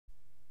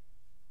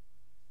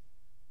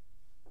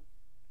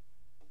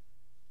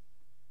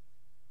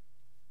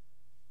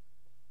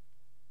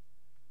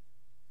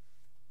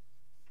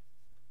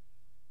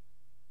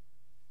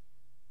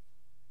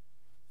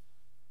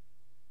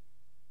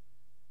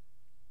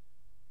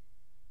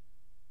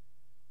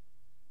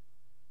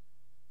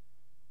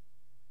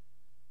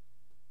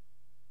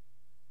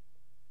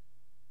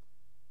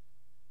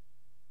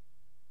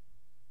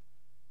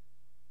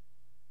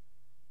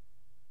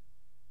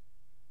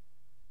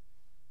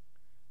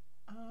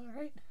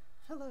Alright,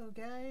 hello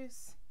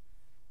guys.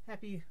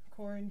 Happy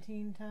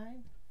quarantine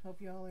time. Hope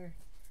you all are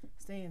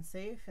staying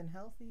safe and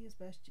healthy as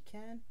best you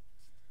can.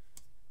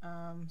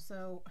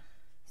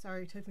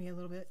 Sorry it took me a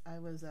little bit. I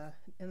was in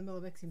the middle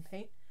of mixing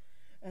paint,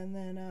 and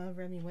then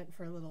Remy went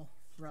for a little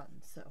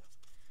run, so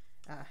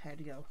I had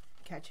to go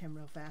catch him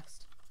real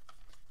fast.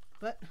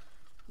 But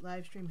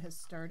live stream has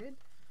started.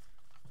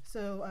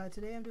 So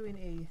today I'm doing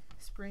a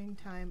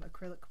springtime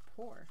acrylic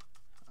pour.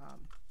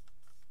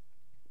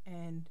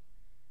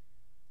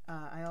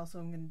 I also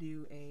am going to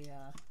do a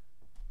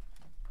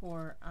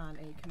pour on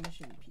a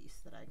commissioned piece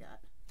that I got.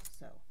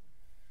 So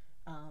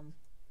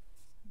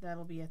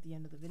that'll be at the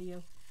end of the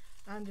video.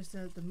 I'm just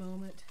at the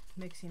moment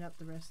mixing up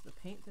the rest of the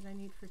paint that I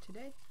need for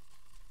today.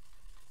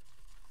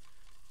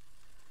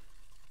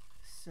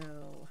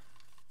 So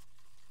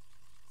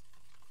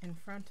in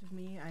front of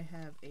me I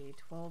have a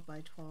 12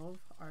 by 12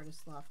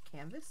 Artist Loft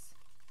canvas.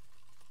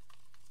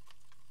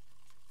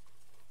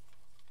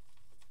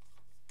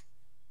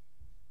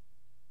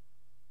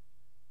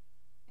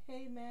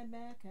 Hey Mad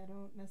Mac, I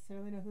don't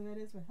necessarily know who that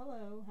is, but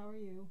hello, how are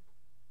you?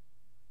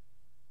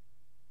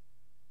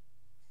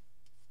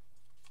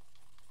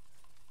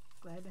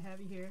 Glad to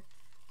have you here.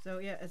 So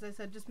yeah, as I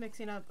said, just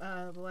mixing up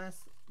the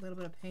last little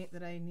bit of paint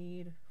that I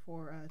need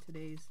for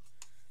today's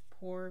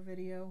pour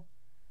video.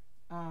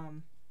 I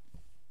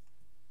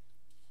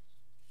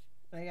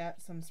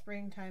got some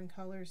springtime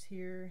colors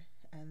here,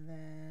 and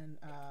then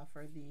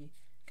for the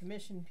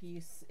commission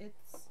piece,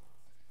 it's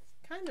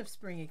kind of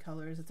springy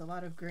colors. It's a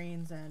lot of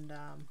greens and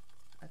a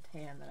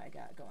tan that I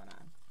got going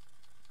on.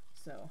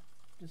 So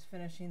just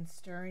finishing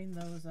stirring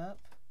those up,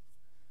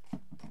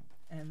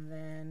 and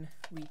then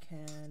we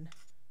can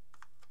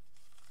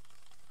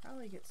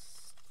probably get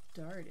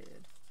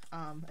started.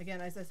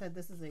 Again, as I said,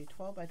 this is a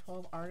 12 by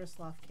 12 Artist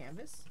Loft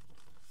canvas.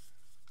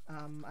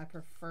 I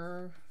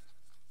prefer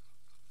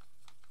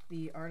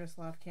the Artist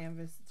Loft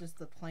canvas, just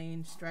the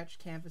plain stretch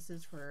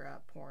canvases for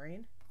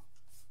pouring.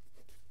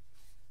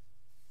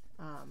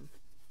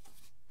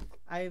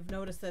 I've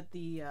noticed that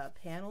the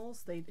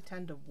panels, they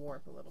tend to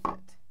warp a little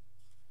bit.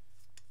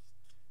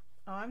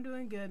 Oh, I'm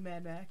doing good,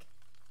 Mad Mac.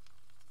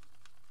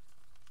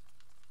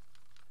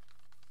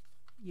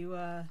 You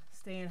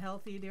staying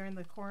healthy during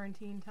the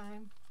quarantine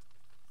time?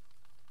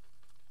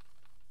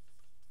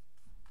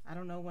 I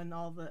don't know when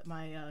all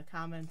my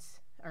comments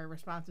or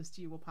responses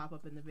to you will pop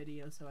up in the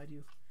video, so I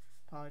do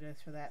apologize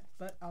for that.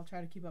 But I'll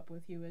try to keep up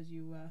with you as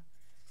you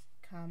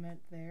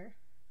comment there.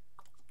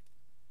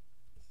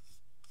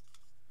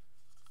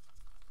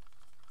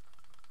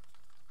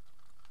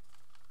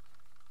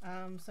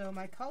 So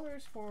my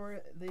colors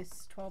for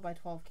this 12 by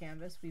 12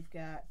 canvas, we've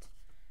got,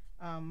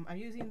 I'm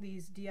using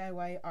these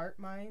DIY Art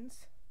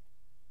Minds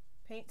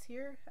paints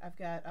here. I've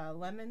got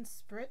Lemon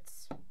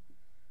Spritz,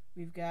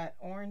 we've got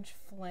Orange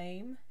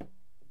Flame,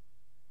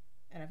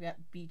 and I've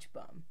got Beach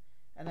Bum.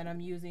 And then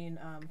I'm using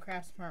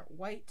Craftsmart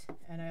White,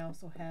 and I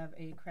also have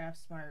a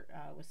Craftsmart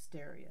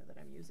Wisteria that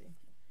I'm using.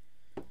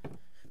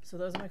 So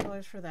those are my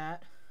colors for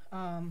that.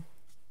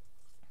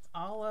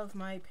 All of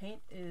my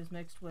paint is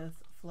mixed with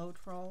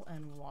Floetrol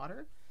and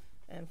water,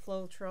 and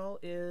Floetrol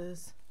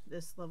is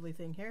this lovely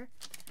thing here.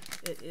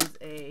 It is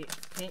a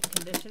paint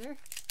conditioner.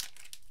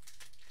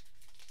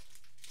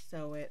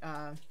 So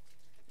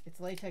it's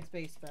latex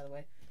based, by the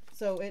way.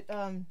 So it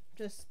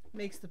just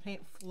makes the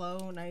paint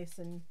flow nice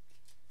and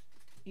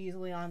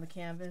easily on the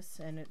canvas,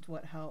 and it's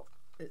what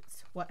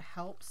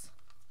helps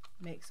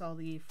makes all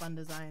the fun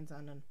designs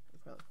on an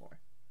acrylic pour.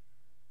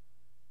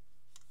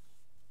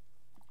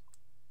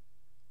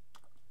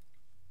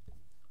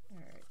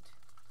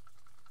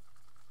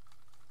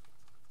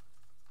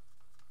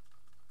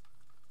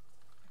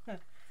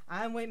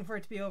 I'm waiting for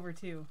it to be over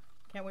too.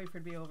 Can't wait for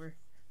it to be over.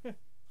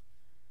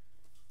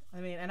 I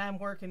mean, and I'm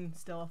working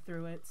still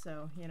through it,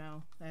 so you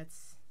know,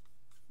 that's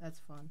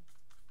fun.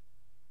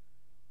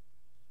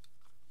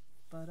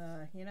 But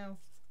you know,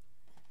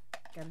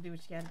 gotta do what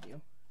you gotta do.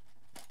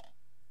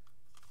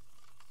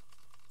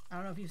 I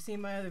don't know if you've seen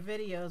my other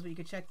videos, but you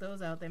could check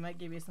those out. They might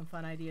give you some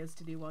fun ideas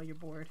to do while you're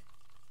bored.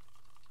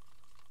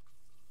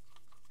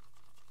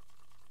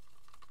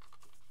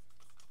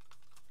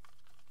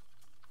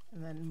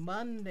 And then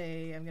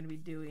Monday, I'm going to be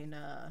doing,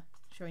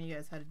 showing you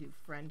guys how to do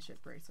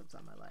friendship bracelets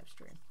on my live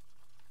stream.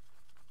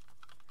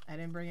 I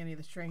didn't bring any of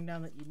the string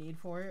down that you need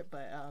for it,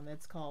 but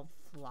it's called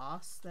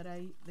floss that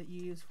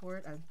you use for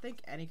it. I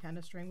think any kind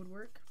of string would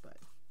work, but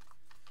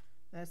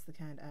that's the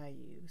kind I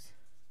use.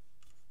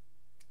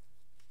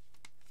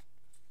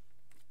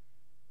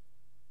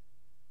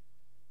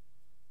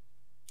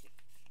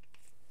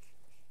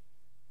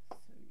 So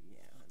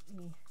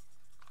yeah,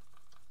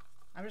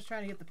 I'm just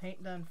trying to get the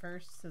paint done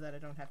first so that I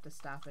don't have to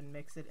stop and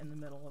mix it in the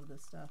middle of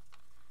this stuff.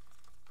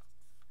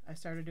 I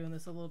started doing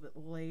this a little bit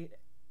late.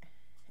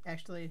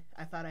 Actually,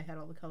 I thought I had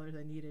all the colors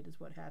I needed is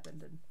what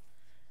happened, and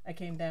I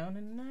came down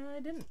and I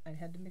didn't. I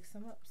had to mix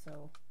them up,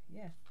 so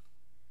yeah.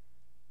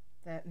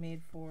 That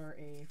made for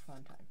a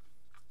fun time.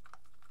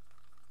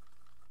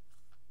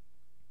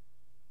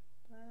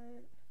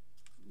 But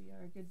we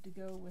are good to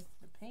go with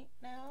the paint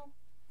now.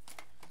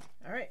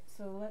 Alright,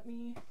 so let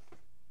me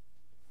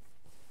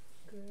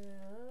grab,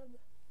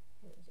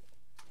 where is it?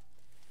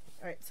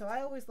 Alright, so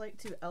I always like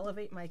to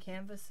elevate my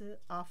canvas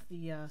off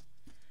the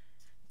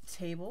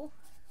table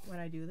when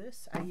I do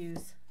this. I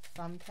use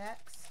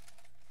thumbtacks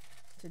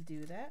to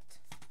do that.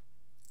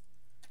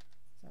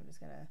 So I'm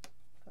just going to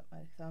put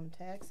my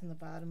thumbtacks in the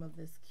bottom of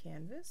this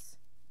canvas.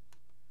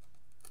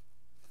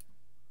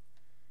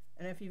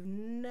 And if you've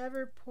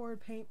never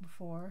poured paint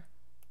before,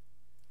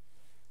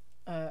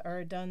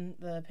 or done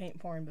the paint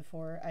pouring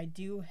before, I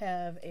do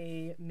have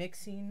a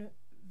mixing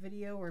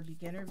video or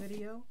beginner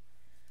video.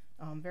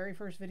 Very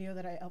first video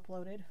that I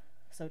uploaded,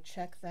 so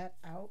check that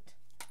out.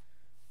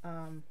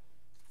 I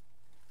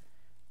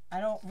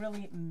don't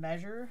really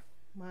measure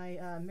my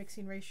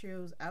mixing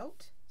ratios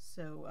out,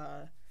 so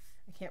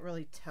I can't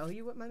really tell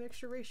you what my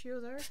mixture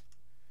ratios are.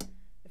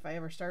 If I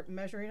ever start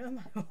measuring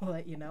them, I will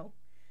let you know.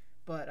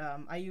 But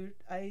I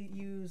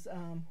use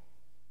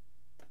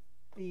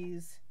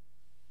these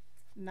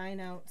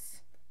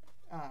 9-ounce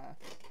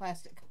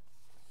plastic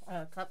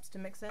cups to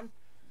mix in,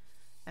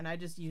 and I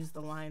just use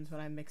the lines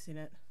when I'm mixing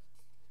it.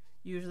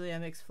 Usually I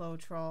mix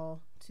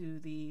Floetrol to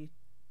the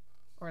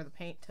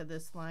paint to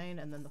this line,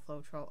 and then the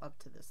Floetrol up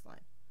to this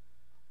line.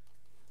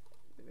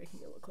 Maybe I can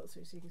get a little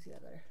closer so you can see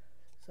that better.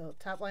 So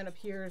top line up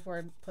here is where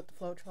I put the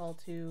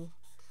Floetrol to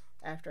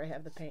after I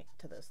have the paint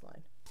to this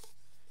line.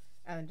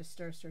 And then just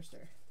stir, stir,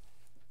 stir.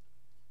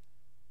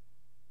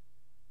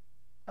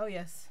 Oh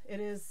yes, it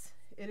is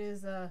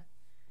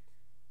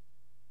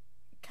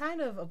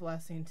kind of a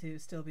blessing to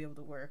still be able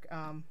to work.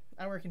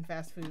 I work in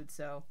fast food,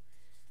 so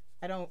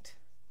I don't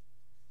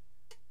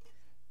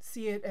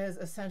see it as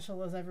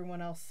essential as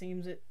everyone else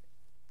seems it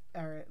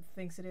or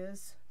thinks it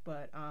is,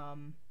 but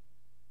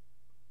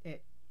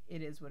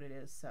it is what it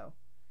is. So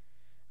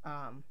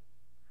I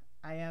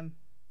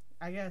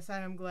guess I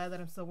am glad that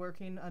I'm still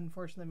working.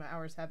 Unfortunately, my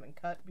hours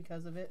haven't cut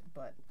because of it,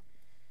 but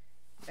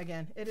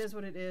again, it is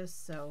what it is,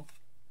 so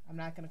I'm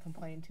not going to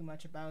complain too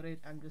much about it.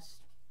 I'm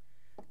just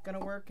going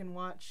to work and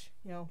watch,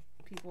 you know,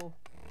 people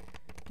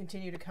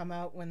continue to come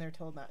out when they're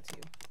told not to.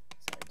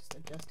 So I'm just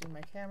adjusting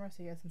my camera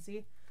so you guys can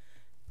see.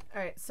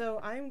 Alright, so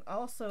I'm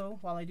also,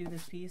 while I do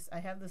this piece, I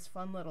have this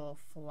fun little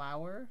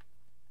flower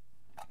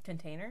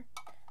container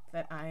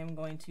that I am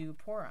going to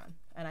pour on.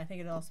 And I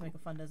think it'll also make a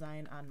fun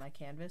design on my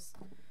canvas.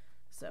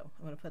 So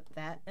I'm going to put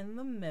that in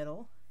the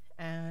middle.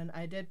 And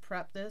I did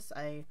prep this.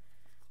 I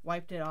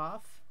wiped it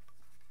off.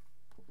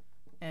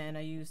 And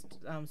I used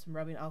some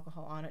rubbing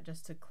alcohol on it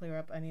just to clear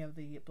up any of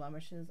the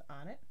blemishes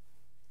on it.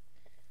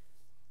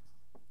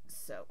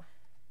 So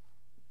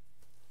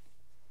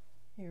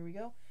here we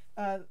go.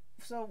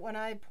 So when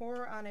I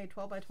pour on a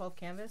 12 by 12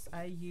 canvas,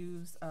 I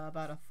use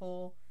about a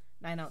full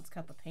 9-ounce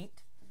cup of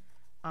paint.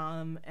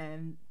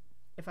 And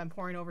if I'm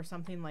pouring over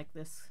something like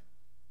this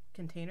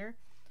container,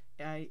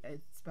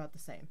 it's about the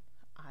same.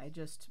 I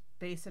just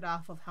base it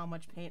off of how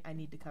much paint I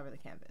need to cover the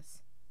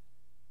canvas.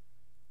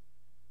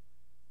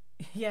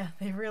 Yeah,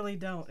 they really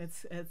don't.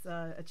 It's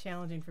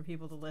challenging for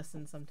people to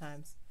listen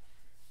sometimes,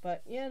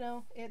 but you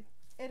know, it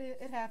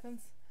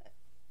happens.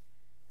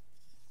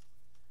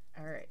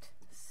 All right.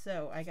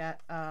 So I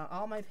got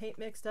all my paint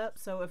mixed up.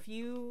 So if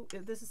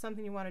this is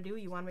something you want to do,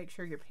 you want to make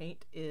sure your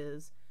paint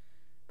is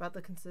about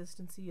the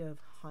consistency of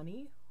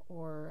honey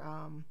or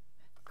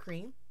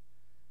cream.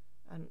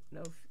 I don't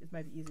know if it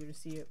might be easier to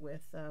see it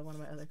with one of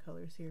my other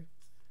colors here.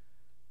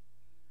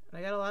 And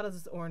I got a lot of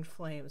this orange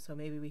flame, so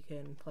maybe we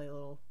can play a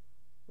little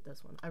with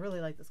this one. I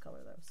really like this color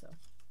though, so.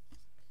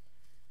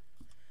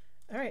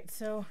 All right,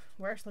 so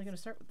we're actually going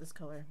to start with this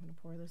color. I'm going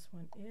to pour this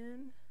one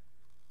in.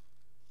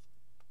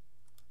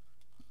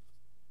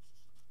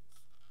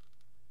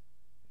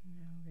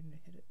 Now we're going to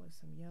hit it with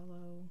some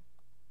yellow.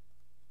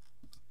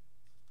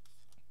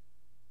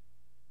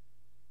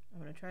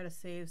 I'm going to try to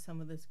save some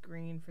of this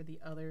green for the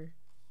other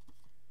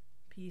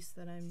piece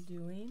that I'm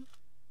doing.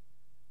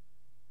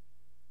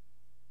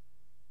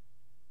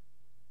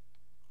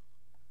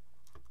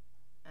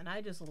 And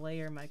I just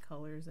layer my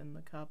colors in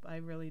the cup. I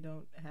really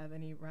don't have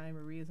any rhyme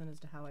or reason as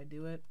to how I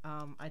do it.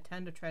 I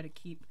tend to try to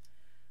keep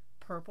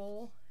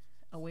purple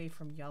away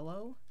from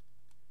yellow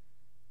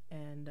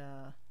and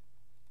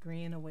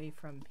green away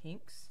from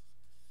pinks.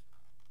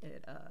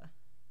 It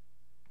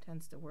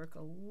tends to work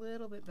a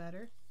little bit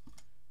better.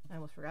 I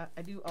almost forgot.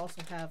 I do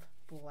also have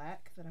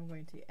black that I'm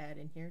going to add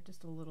in here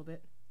just a little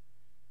bit,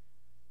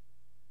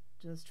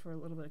 just for a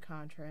little bit of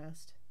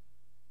contrast.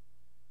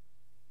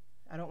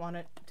 I don't want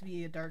it to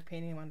be a dark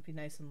painting. I want it to be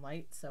nice and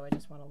light, so I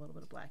just want a little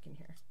bit of black in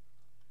here.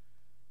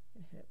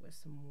 And hit it with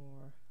some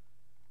more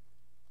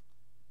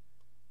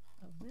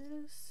of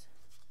this,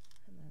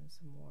 and then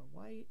some more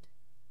white,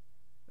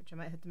 which I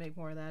might have to make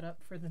more of that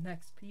up for the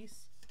next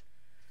piece.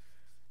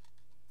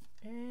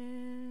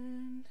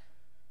 And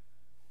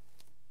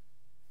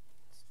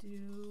let's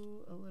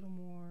do a little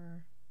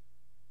more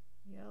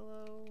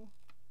yellow.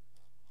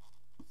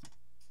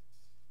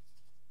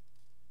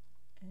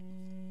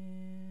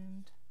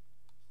 And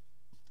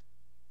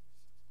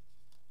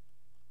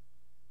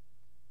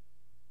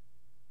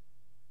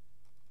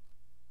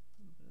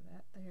a little bit of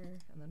that there.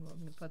 And then I'm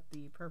going to put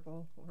the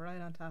purple right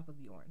on top of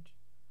the orange.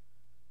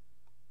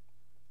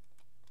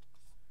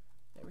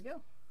 There we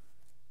go.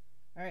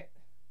 Alright.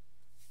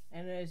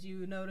 And as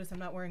you notice, I'm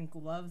not wearing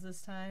gloves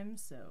this time,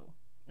 so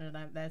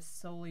that's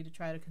solely to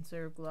try to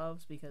conserve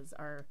gloves because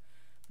our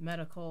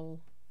medical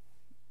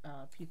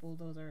people,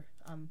 those are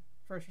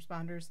first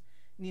responders,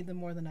 need them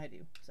more than I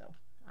do. So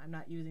I'm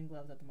not using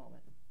gloves at the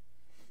moment.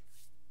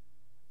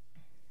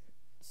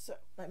 So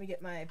let me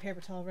get my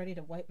paper towel ready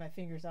to wipe my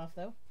fingers off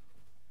though,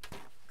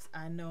 because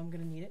I know I'm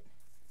going to need it.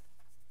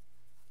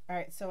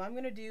 Alright, so I'm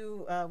going to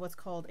do what's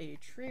called a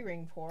tree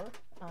ring pour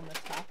on the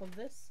top of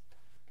this.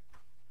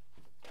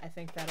 I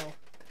think that'll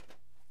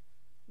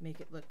make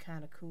it look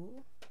kind of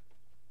cool.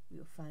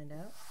 We'll find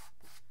out.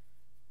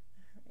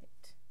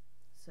 Alright,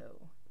 so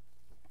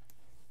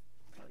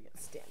probably going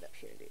to stand up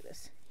here and do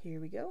this. Here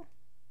we go.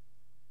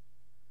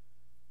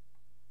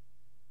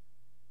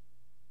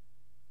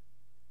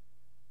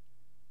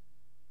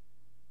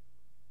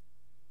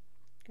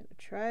 Gonna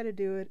try to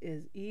do it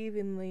as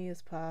evenly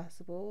as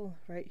possible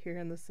right here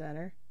in the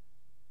center.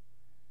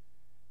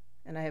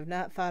 And I have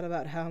not thought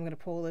about how I'm going to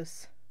pull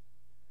this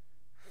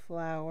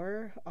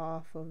flower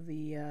off of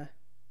the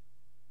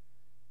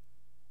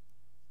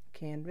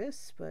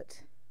canvas,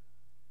 but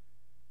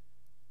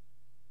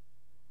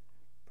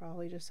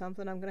probably just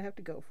something I'm going to have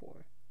to go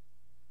for.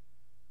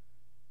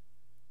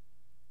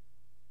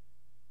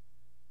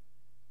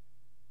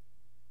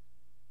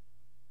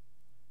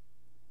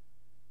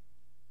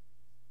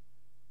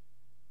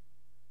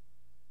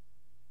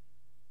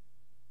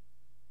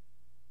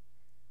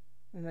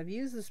 And I've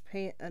used this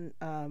paint on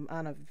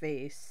a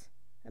vase,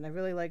 and I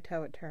really liked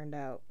how it turned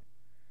out.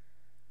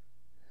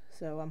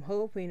 So I'm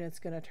hoping it's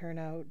going to turn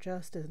out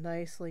just as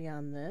nicely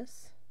on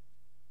this.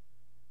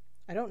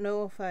 I don't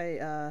know if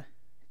I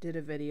did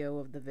a video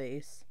of the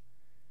vase.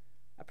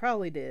 I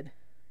probably did.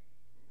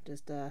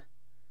 Just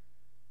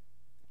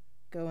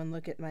go and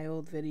look at my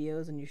old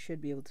videos and you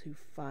should be able to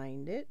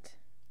find it.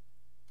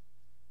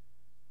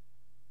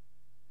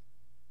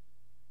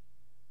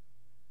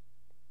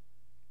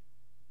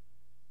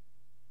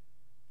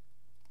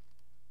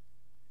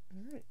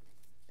 Alright,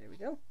 there we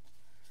go.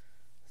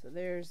 So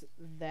there's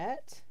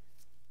that.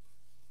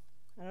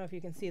 I don't know if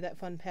you can see that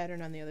fun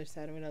pattern on the other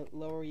side. I'm going to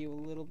lower you a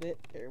little bit.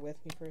 Bear with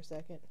me for a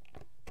second.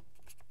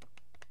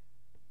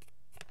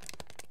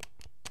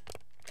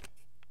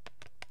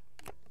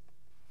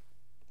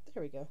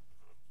 There we go.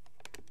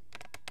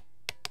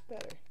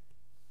 Better.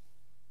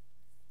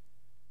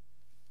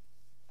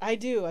 I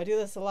do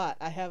this a lot.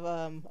 I have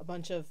a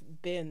bunch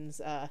of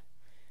bins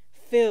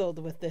filled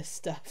with this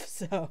stuff,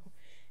 so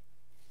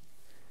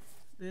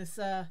this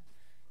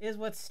is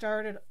what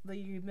started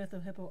the Myth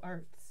of Hippo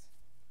Arts.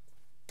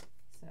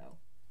 So,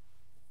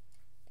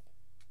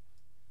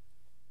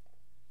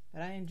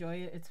 but I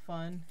enjoy it. It's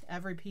fun.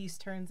 Every piece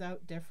turns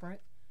out different.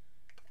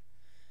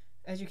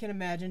 As you can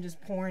imagine, just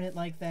pouring it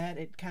like that,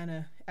 it kind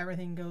of,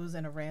 everything goes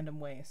in a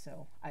random way.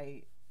 So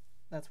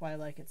that's why I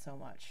like it so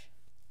much.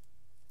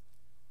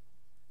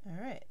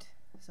 All right,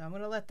 so I'm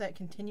going to let that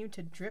continue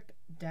to drip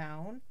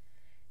down.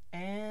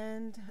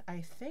 And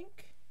I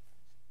think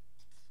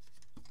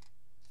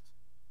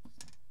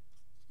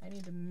I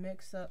need to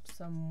mix up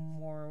some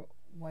more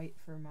white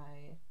for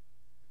my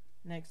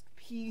next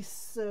piece,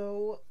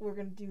 so we're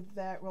going to do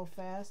that real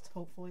fast.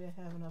 Hopefully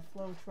I have enough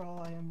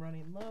Floetrol. I am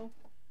running low,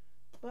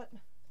 but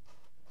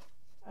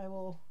I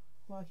will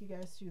walk you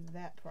guys through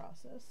that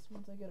process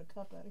once I get a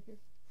cup out of here.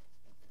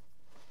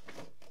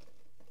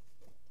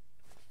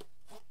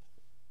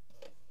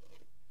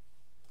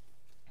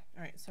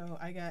 Alright, so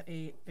I got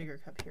a bigger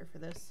cup here for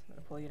this. I'm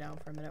going to pull you down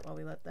for a minute while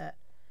we let that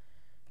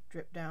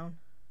drip down.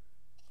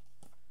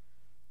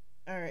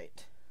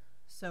 Alright,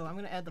 so I'm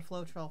going to add the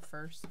Floetrol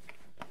first.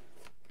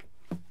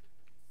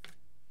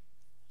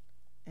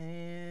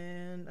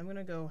 And I'm going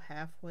to go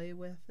halfway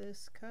with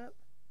this cup.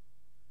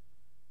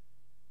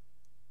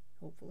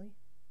 Hopefully.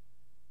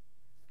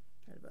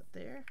 Right about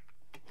there.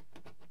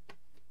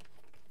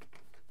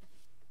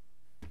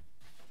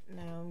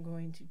 Now I'm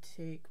going to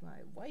take my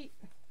white.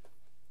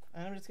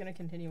 I'm just going to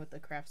continue with the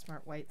Craft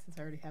Smart white since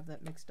I already have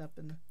that mixed up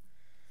in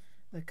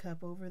the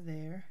cup over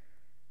there.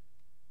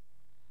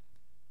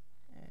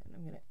 And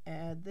I'm going to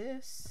add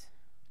this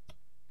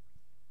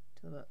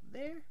to about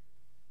there.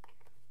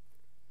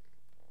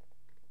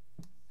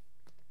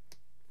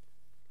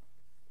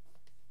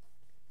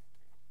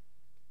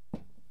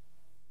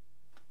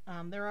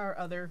 There are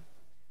other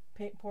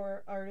paint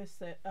pour artists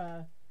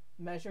that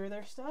measure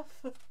their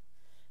stuff.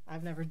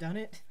 I've never done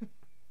it.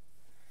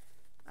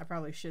 I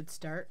probably should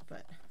start,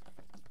 but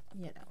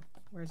you know,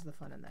 where's the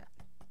fun in that?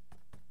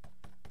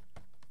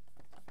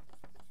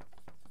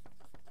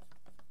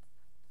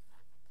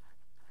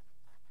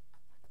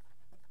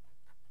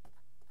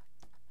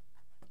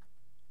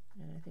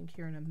 And I think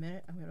here in a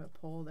minute I'm going to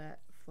pull that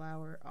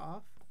flower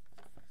off.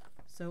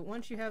 So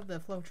once you have the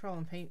Floetrol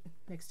and paint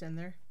mixed in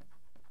there,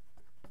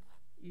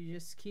 you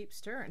just keep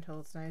stirring until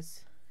it's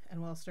nice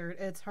and well stirred.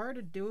 It's hard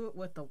to do it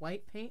with the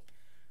white paint,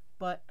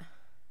 but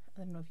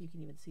I don't know if you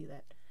can even see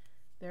that.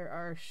 There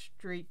are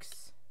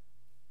streaks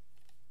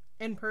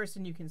in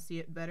person you can see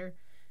it better.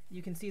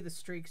 You can see the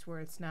streaks where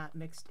it's not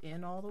mixed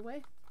in all the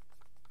way.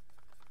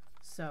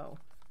 So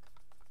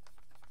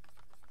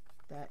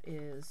that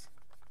is,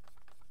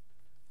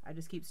 I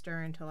just keep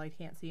stirring until I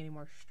can't see any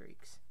more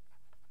streaks.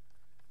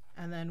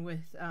 And then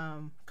with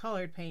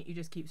colored paint, you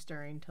just keep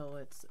stirring until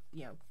it's,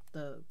 you know,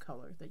 the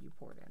color that you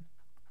poured in.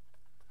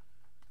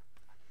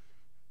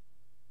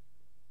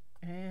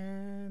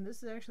 And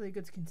this is actually a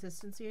good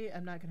consistency.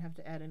 I'm not going to have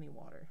to add any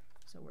water.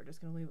 So we're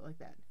just going to leave it like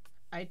that.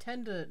 I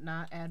tend to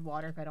not add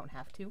water if I don't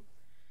have to.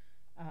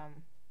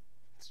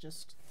 It's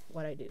just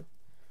what I do.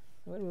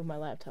 I'm going to move my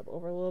laptop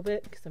over a little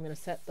bit because I'm going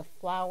to set the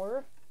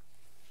flour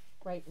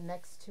right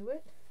next to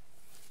it.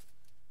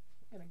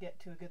 I'm going to get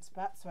to a good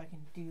spot so I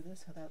can do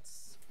this without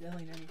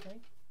spilling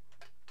anything.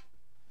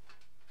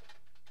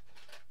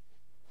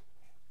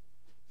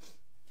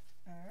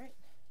 Alright.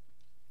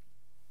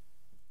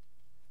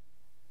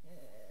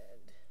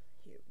 And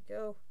here we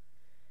go.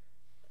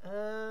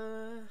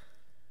 I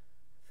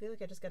feel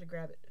like I just got to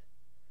grab it.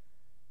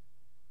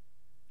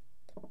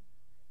 There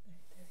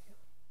we go.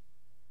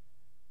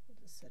 We'll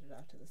just set it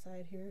off to the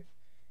side here.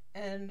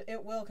 And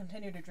it will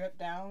continue to drip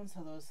down, so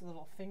those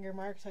little finger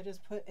marks I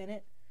just put in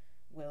it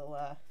will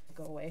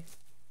go away.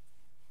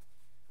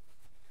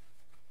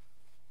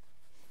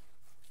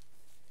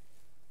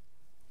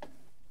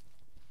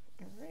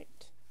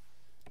 Alright.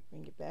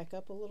 Bring it back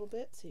up a little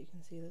bit so you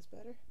can see this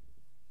better.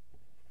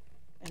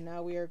 And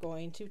now we are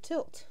going to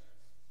tilt.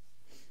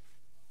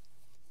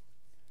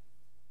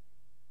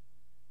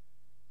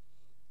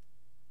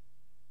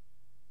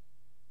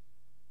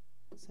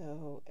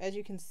 So as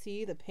you can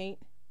see, the paint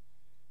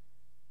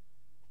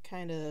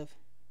kind of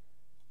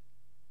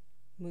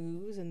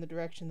moves in the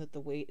direction that the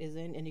weight is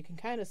in, and you can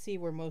kind of see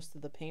where most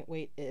of the paint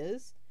weight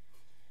is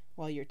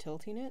while you're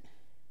tilting it.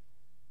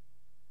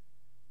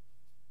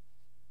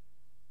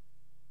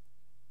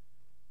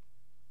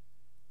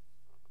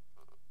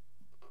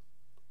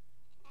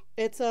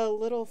 It's a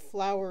little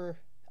flour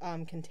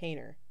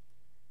container.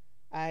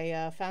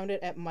 I found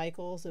it at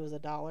Michael's. It was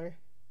 $1,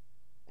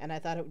 and I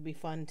thought it would be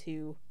fun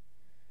to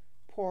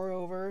pour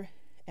over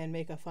and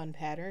make a fun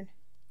pattern.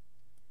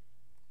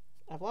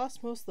 I've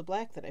lost most of the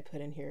black that I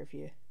put in here if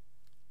you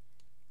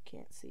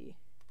can't see.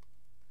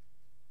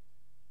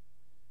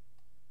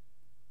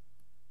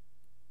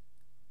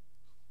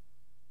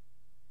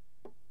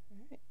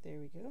 Alright, there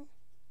we go.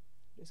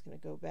 I'm just going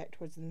to go back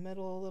towards the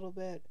middle a little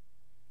bit.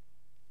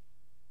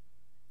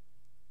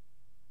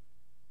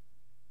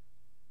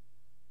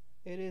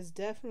 It is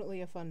definitely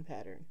a fun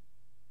pattern.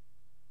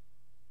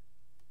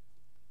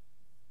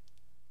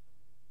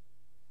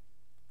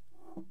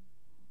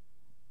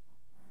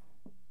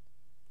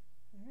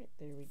 Alright,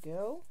 there we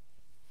go.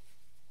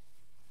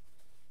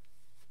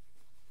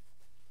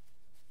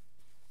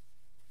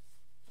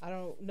 I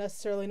don't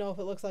necessarily know if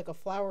it looks like a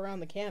flower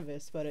on the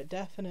canvas, but it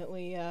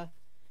definitely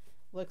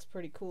looks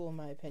pretty cool in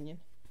my opinion.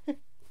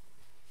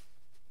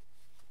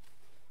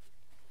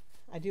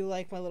 I do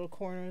like my little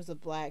corners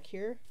of black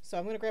here. So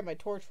I'm going to grab my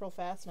torch real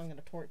fast and I'm going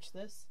to torch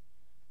this.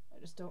 I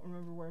just don't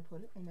remember where I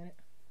put it. 1 minute.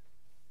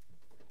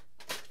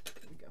 There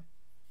we go.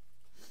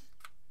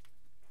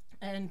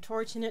 And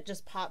torching it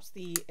just pops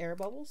the air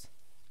bubbles.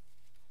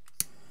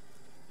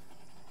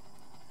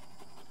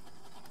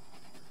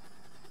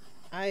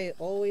 I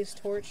always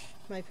torch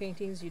my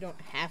paintings. You don't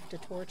have to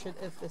torch it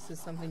if this is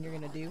something you're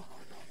going to do.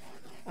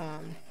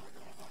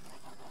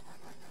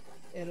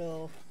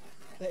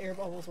 The air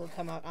bubbles will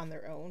come out on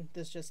their own.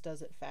 This just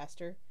does it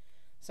faster.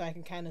 So I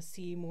can kind of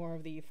see more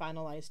of the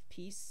finalized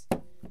piece.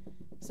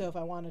 So if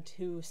I wanted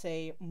to,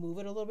 say, move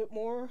it a little bit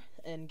more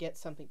and get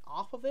something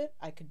off of it,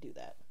 I could do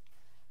that.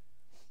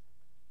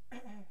 I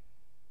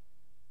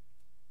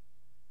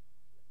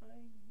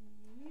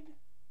need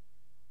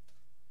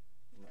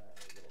my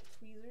little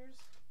tweezers.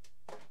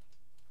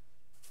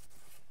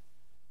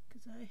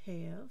 Because I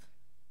have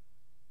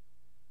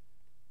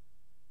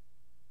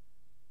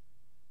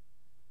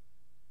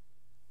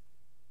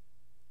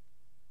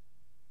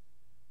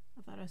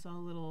I thought I saw a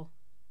little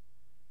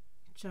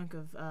chunk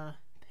of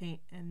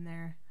paint in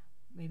there.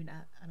 Maybe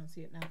not. I don't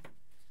see it now.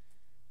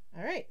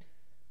 Alright.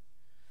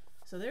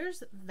 So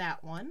there's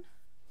that one.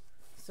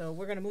 So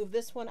we're going to move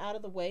this one out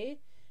of the way,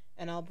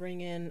 and I'll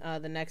bring in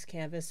the next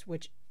canvas,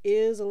 which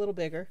is a little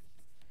bigger.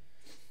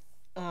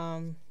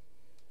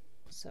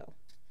 So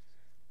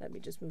let me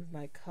just move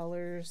my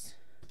colors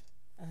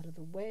out of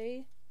the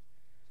way.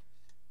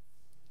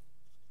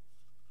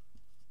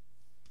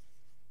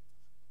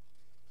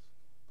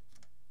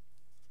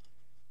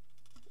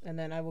 And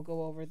then I will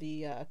go over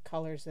the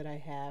colors that I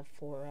have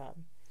for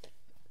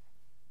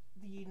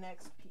the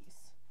next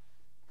piece.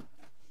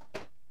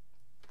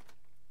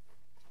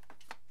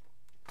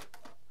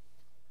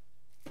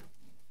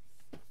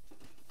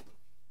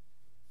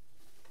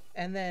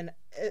 And then,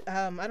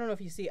 I don't know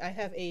if you see, I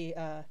have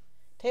a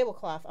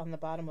tablecloth on the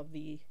bottom of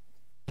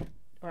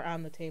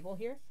on the table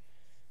here,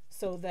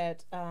 so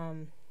that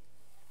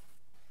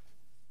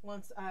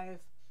once I've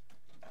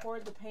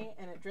poured the paint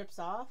and it drips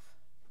off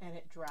and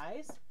it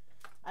dries,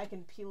 I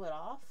can peel it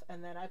off,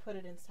 and then I put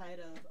it inside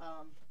of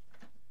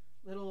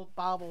little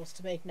baubles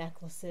to make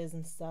necklaces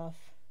and stuff.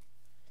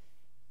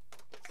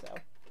 So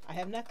I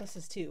have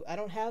necklaces too. I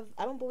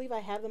don't believe I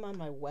have them on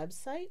my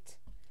website.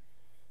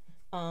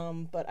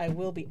 But I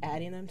will be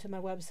adding them to my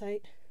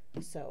website.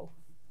 So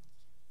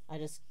I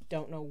just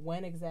don't know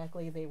when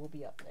exactly they will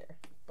be up there,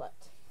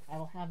 but I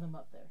will have them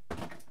up there.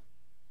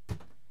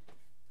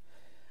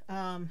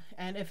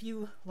 And if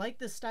you like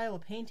this style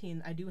of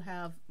painting, I do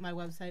have my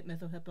website,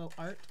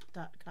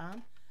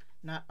 mythohippoart.com.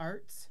 Not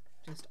arts,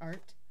 just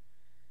art.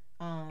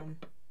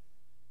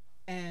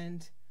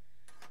 And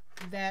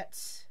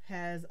that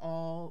has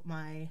all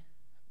my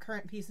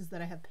current pieces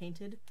that I have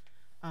painted,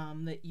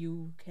 that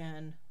you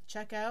can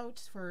check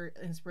out for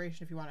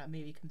inspiration if you want to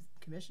maybe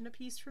commission a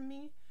piece from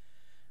me,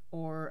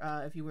 or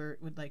if you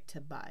would like to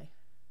buy.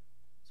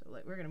 So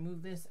we're going to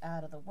move this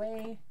out of the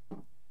way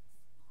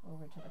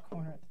over to the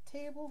corner of the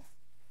table.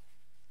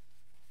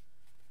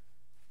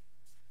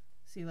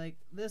 See, like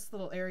this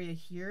little area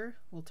here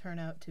will turn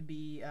out to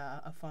be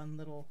a fun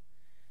little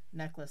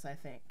necklace, I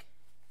think,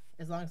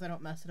 as long as I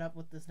don't mess it up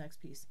with this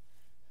next piece.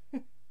 So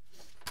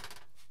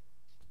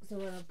I'm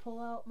going to pull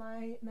out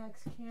my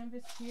next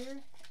canvas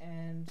here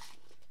and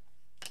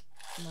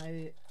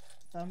my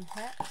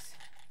thumbtacks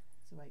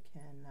so I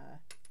can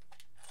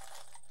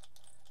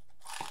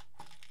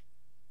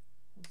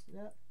post it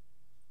up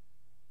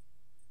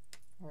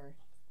or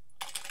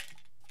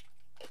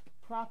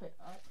prop it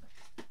up.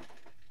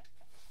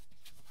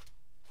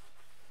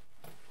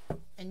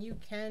 And you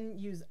can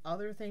use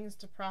other things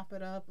to prop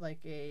it up, like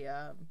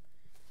a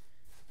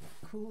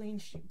cooling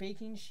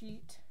baking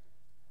sheet,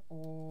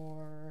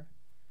 or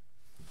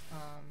I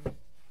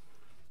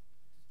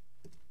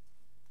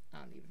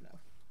don't even know.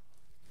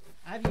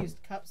 I've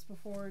used cups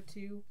before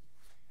too.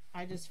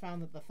 I just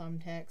found that the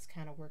thumbtacks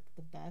kind of work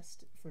the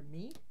best for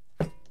me.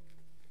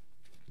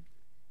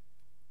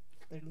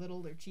 They're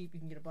little, they're cheap. You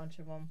can get a bunch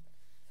of them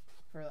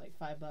for like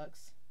 $5,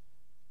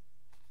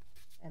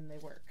 and they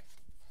work.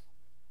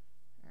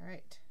 All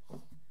right, I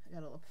got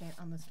a little paint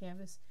on this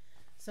canvas.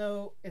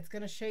 So it's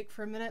gonna shake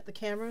for a minute, the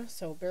camera,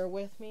 so bear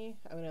with me.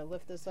 I'm gonna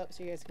lift this up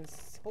so you guys can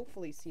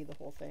hopefully see the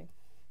whole thing.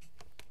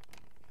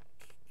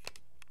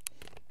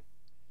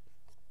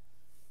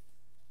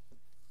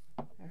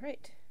 All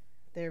right,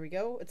 there we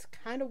go. It's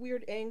kind of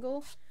weird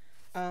angle,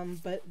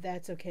 but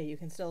that's okay. You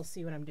can still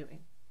see what I'm doing.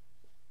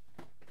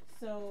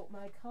 So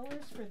my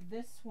colors for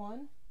this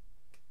one,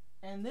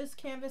 and this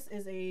canvas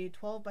is a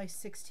 12 by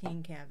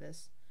 16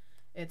 canvas.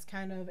 It's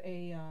kind of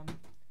a,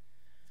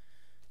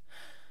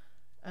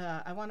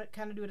 I want to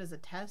kind of do it as a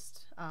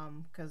test,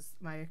 because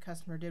my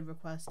customer did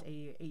request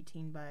a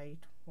 18 by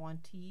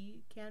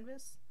 20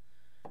 canvas.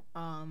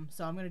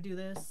 So I'm going to do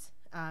this.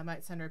 I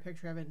might send her a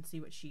picture of it and see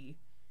what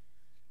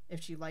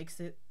if she likes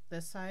it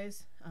this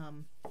size.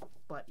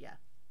 But yeah.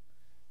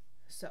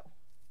 So,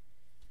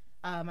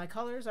 my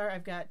colors are,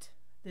 I've got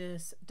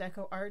this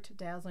Deco Art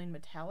Dazzling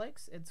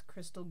Metallics. It's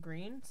crystal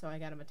green, so I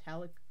got a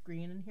metallic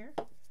green in here.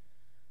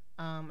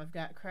 I've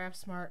got Craft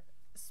Smart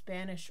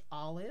Spanish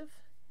Olive.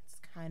 It's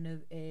kind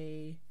of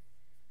a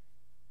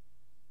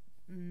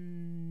I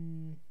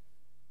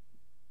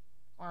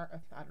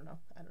don't know.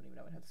 I don't even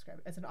know how to describe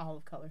it. It's an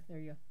olive color. There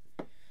you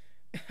go.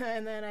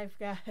 And then I've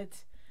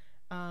got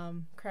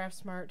Craft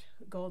Smart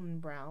Golden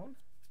Brown.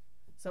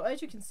 So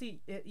as you can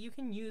see, you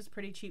can use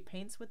pretty cheap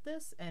paints with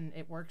this, and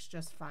it works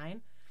just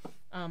fine.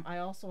 I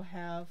also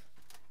have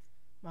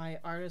my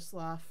Artist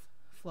Loft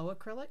Flow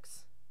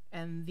Acrylics,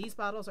 and these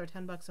bottles are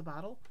 $10 a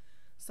bottle.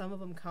 Some of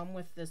them come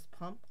with this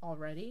pump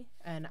already,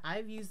 and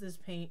I've used this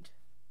paint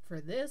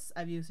for this.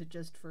 I've used it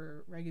just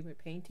for regular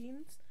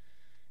paintings,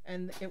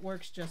 and it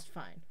works just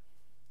fine.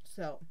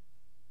 So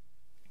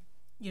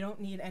you don't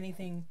need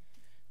anything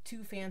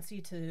too fancy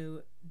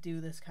to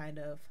do this kind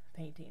of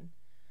painting.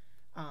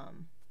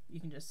 You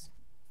can just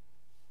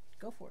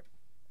go for it.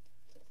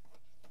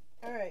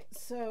 Alright,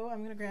 so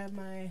I'm gonna grab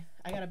I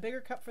got a bigger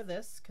cup for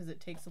this because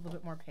it takes a little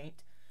bit more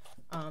paint.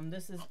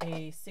 This is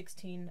a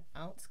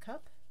 16-ounce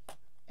cup,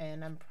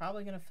 and I'm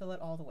probably gonna fill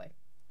it all the way,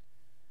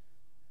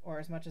 or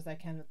as much as I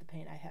can with the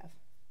paint I have.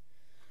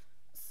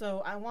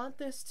 So I want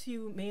this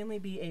to mainly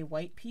be a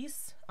white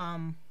piece,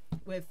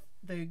 with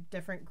the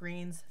different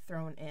greens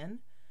thrown in.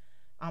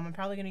 I'm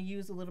probably gonna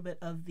use a little bit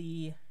of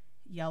the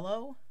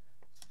yellow,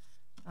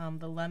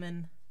 the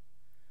lemon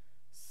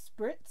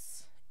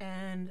spritz,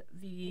 and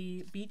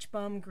the beach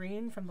bum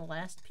green from the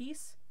last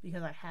piece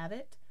because I have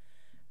it,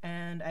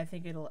 and I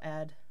think it'll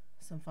add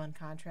some fun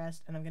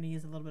contrast. And I'm going to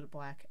use a little bit of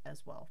black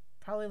as well,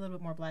 probably a little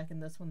bit more black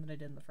in this one than I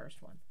did in the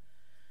first one.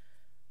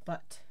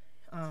 But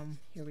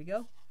here we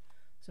go.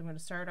 So I'm going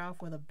to start off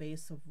with a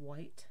base of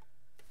white,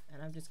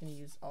 and I'm just going to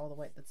use all the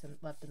white that's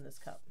left in this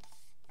cup.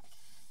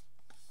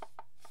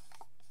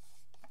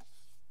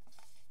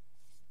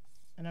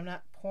 And I'm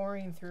not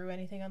pouring through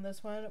anything on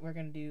this one. We're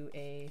going to do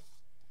a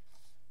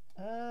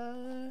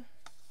I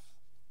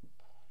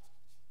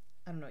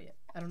don't know yet.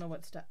 I don't know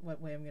what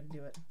way I'm going to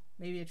do it.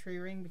 Maybe a tree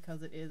ring,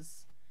 because it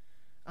is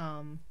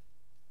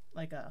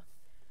like a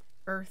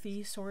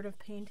earthy sort of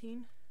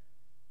painting.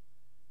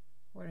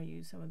 We're going to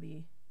use some of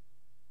the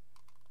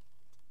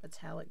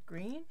metallic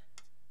green.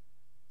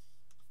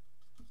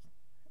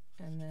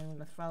 And then I'm going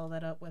to follow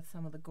that up with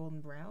some of the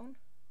golden brown.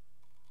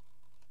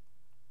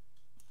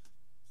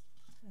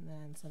 And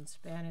then some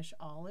Spanish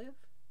olive.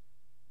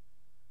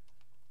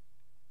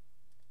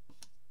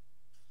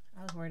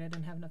 I was worried I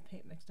didn't have enough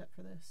paint mixed up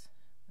for this.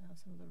 Now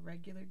some of the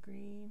regular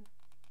green.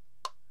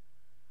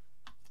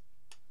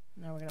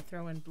 Now we're going to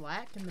throw in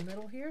black in the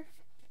middle here.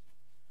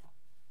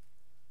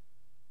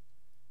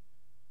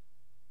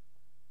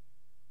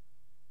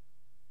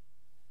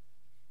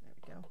 There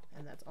we go.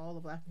 And that's all the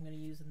black I'm going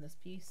to use in this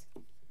piece.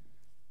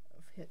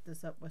 I'll hit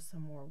this up with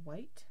some more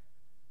white.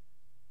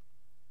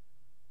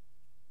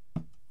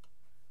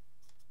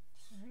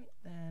 Alright,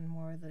 then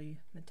more of the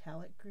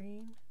metallic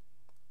green.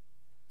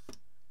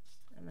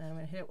 And then I'm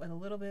going to hit it with a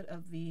little bit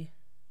of the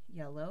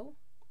yellow.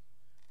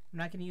 I'm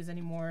not going to use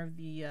any more of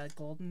the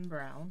golden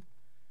brown.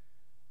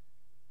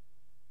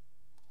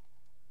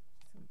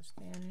 Some of the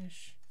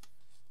Spanish,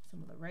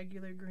 some of the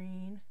regular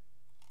green.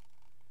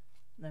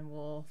 And then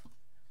we'll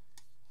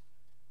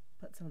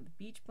put some of the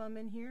beach bum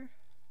in here.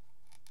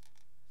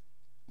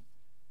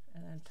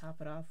 And then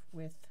top it off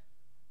with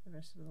the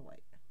rest of the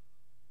white.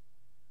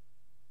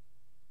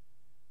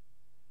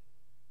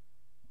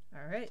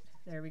 Alright,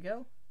 there we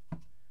go.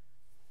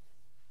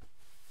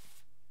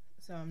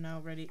 So I'm now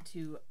ready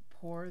to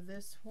pour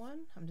this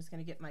one. I'm just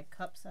going to get my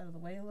cups out of the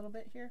way a little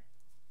bit here.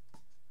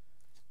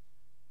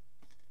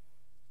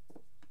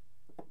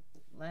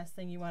 Last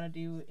thing you want to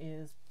do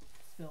is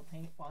spill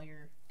paint while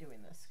you're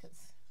doing this,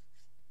 because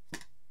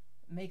it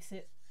makes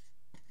it,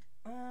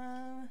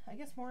 I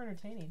guess, more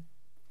entertaining,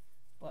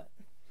 but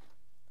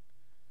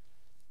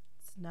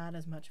it's not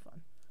as much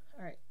fun.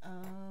 Alright,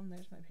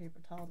 there's my paper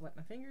towel to wet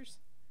my fingers.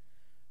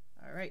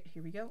 Alright,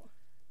 here we go.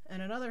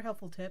 And another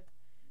helpful tip,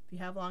 if you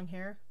have long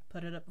hair,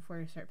 put it up before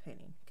you start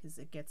painting, because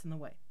it gets in the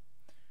way.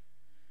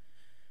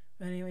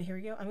 But anyway, here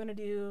we go. We're going to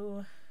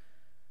do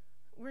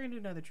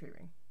another tree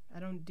ring. I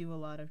don't do a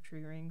lot of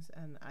tree rings,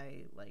 and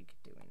I like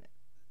doing it.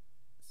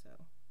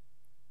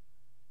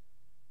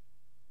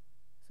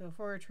 So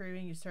for a tree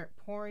ring, you start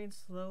pouring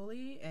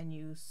slowly, and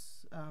you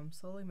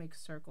slowly make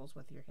circles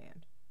with your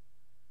hand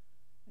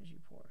as you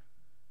pour.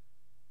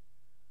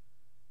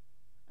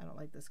 I don't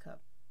like this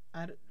cup.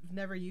 I've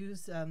never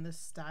used this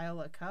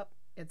style of cup.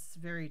 It's a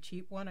very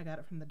cheap one. I got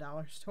it from the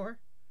dollar store.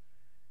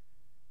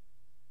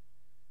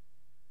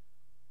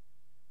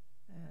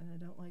 And I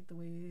don't like the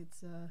way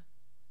it's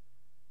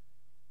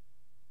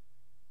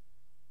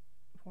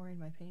pouring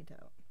my paint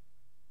out.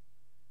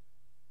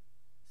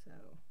 So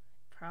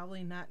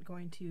probably not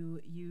going to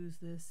use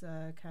this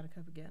kind of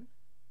cup again.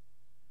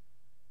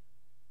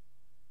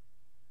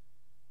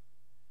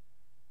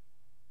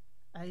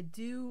 I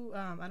do,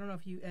 I don't know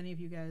if any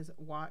of you guys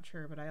watch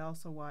her, but I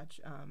also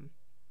watch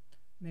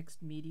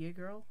Mixed Media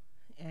Girl,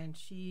 and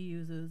she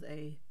uses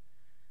a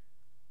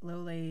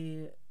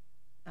Lole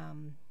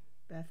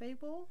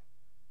buffet bowl,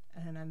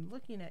 and I'm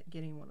looking at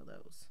getting one of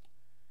those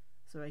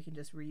so I can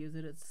just reuse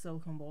it. It's a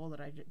silicone bowl that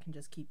I can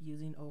just keep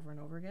using over and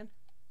over again.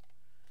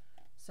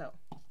 So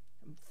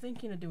I'm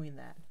thinking of doing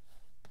that.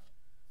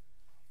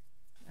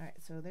 Alright,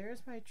 so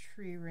there's my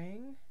tree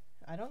ring.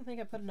 I don't think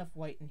I put enough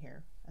white in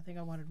here. I think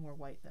I wanted more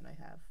white than I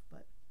have,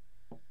 but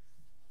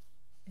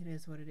it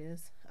is what it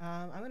is.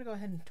 I'm going to go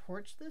ahead and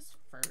torch this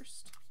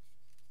first.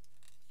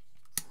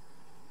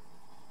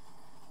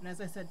 And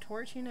as I said,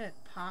 torching it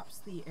pops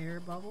the air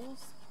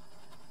bubbles.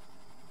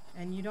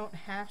 And you don't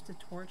have to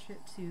torch it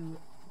to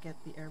get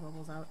the air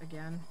bubbles out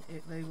again.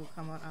 They will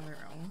come out on their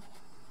own.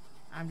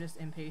 I'm just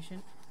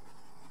impatient,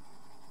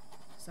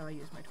 so I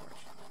use my torch.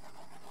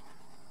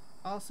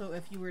 Also,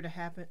 if you were to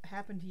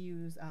happen to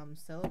use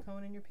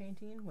silicone in your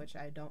painting, which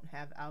I don't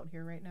have out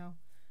here right now,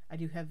 I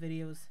do have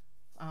videos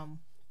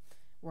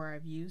where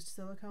I've used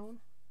silicone,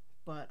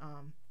 but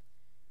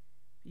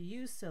if you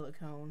use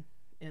silicone,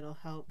 it'll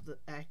help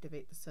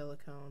activate the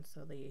silicone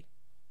so the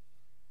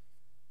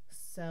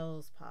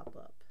cells pop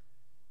up.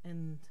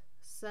 And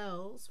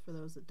cells, for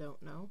those that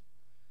don't know,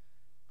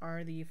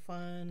 are the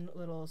fun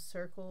little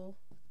circle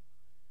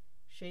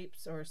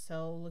shapes or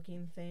cell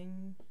looking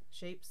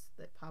shapes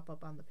that pop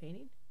up on the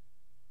painting.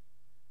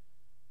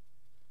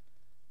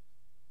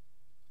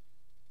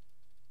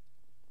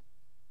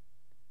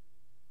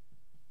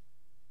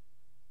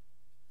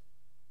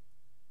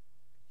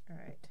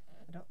 Alright,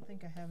 I don't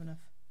think I have enough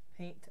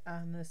paint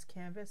on this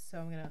canvas, so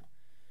I'm going to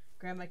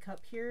grab my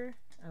cup here.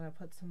 I'm going to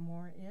put some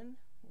more in.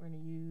 We're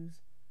going to use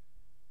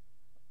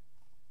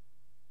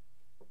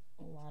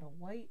a lot of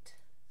white.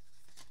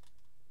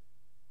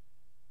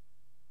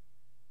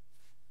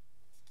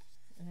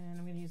 And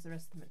I'm going to use the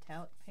rest of the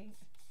metallic paint.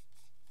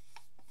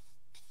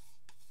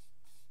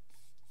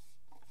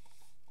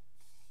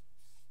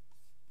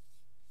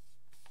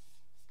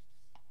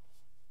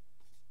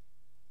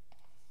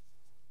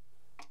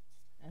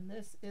 And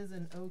this is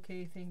an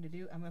okay thing to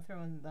do. I'm going to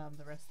throw in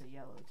the rest of the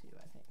yellow too,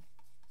 I think.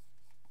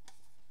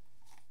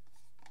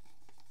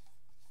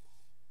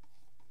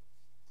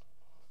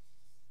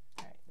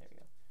 Alright, there we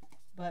go.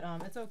 But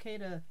it's okay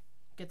to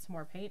get some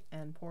more paint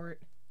and pour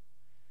it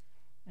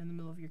in the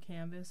middle of your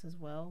canvas as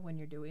well when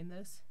you're doing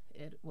this.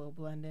 It will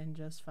blend in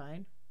just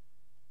fine.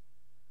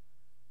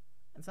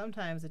 And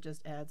sometimes it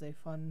just adds a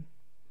fun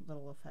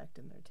little effect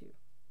in there too.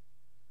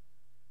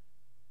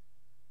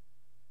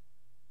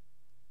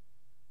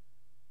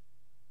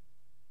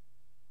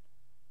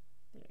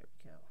 There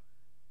we go.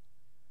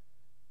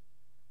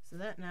 So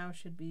that now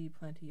should be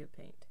plenty of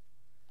paint.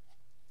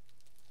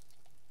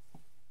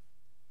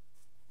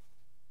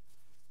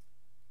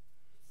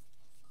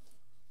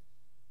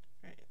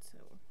 Alright, so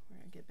we're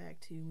going to get back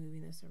to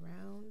moving this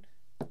around.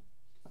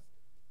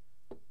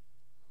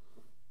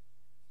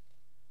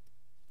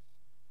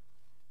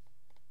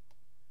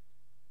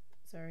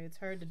 Sorry, it's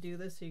hard to do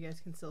this so you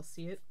guys can still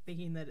see it,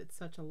 being that it's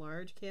such a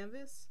large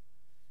canvas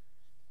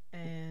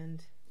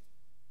and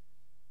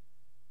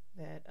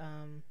that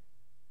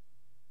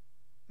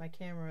my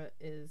camera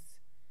is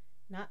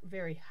not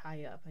very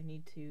high up. I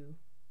need to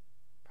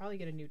probably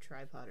get a new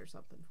tripod or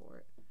something for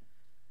it,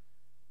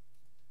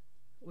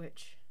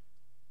 which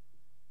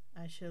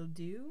I shall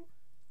do,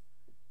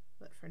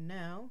 but for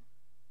now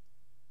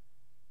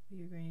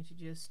we are going to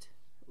just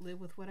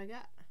live with what I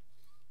got.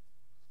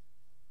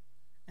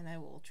 And I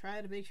will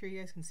try to make sure you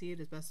guys can see it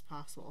as best as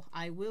possible.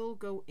 I will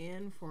go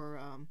in for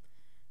a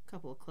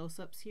couple of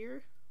close-ups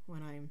here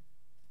when I'm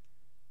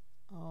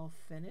all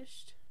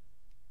finished.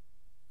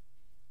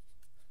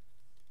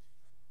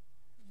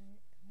 Alright,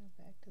 now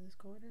back to this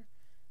corner.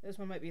 This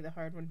one might be the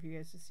hard one for you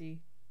guys to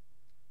see.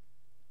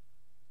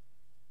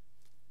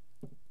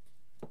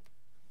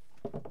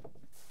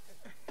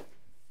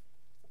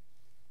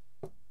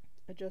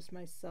 Adjust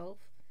myself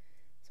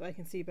so I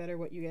can see better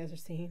what you guys are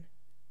seeing.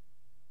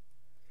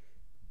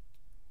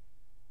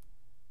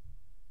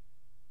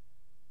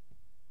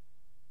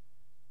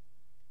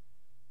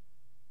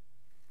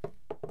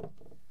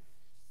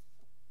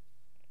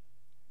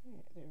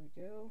 There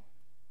we go.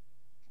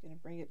 Just gonna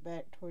bring it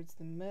back towards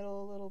the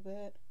middle a little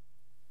bit.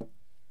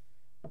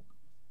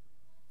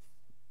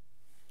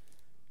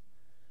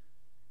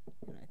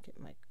 Gonna get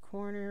my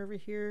corner over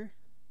here.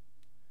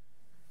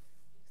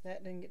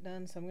 That didn't get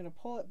done, so I'm gonna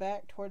pull it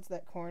back towards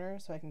that corner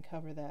so I can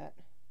cover that.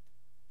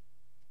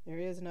 There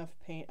is enough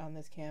paint on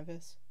this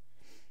canvas,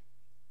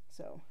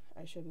 so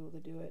I should be able to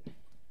do it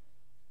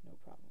no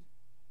problem.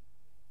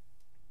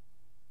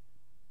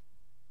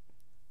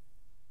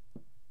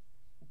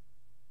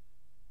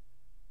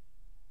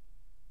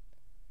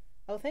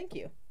 Oh, thank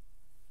you.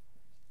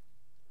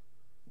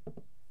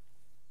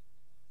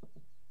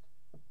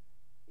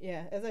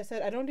 Yeah, as I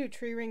said, I don't do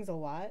tree rings a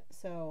lot,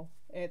 so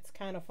it's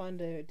kind of fun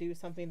to do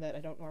something that I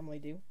don't normally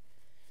do.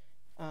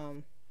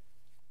 And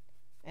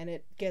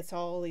it gets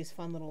all these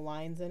fun little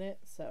lines in it,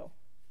 so.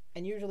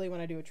 And usually when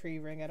I do a tree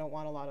ring, I don't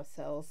want a lot of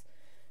cells,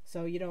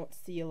 so you don't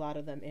see a lot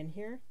of them in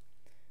here.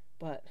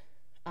 But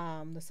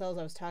the cells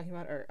I was talking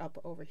about are up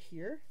over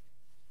here,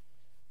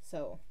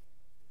 so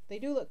they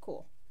do look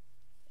cool.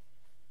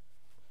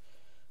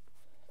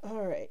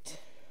 Alright,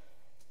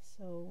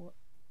 so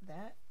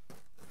that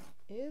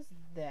is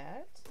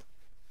that.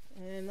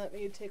 And let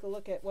me take a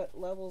look at what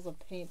levels of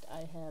paint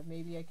I have.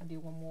 Maybe I can do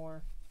one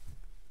more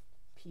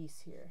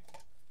piece here.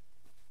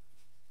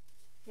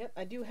 Yep,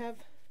 I do have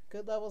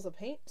good levels of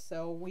paint,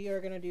 so we are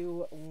going to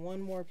do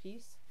one more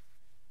piece.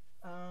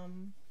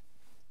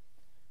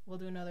 We'll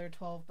do another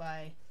 12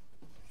 by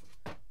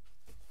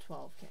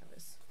 12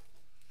 canvas.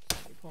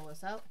 Let me pull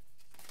this out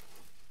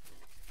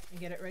and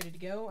get it ready to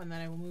go, and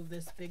then I will move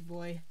this big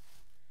boy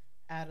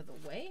out of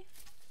the way.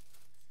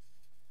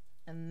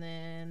 And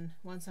then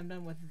once I'm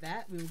done with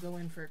that, we will go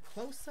in for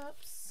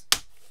close-ups,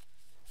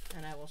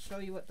 and I will show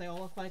you what they all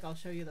look like. I'll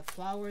show you the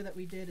flower that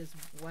we did as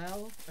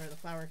well, or the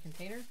flower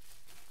container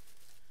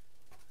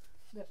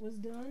that was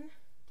done.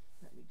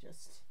 Let me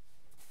just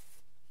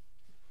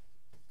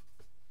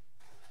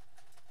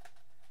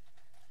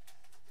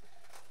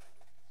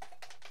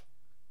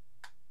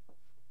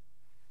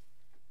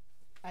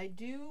I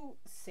do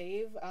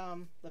save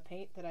the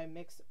paint that I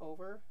mix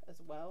over as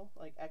well,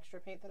 like extra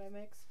paint that I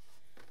mix,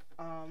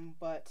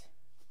 but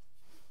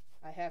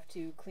I have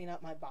to clean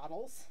up my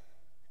bottles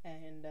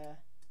and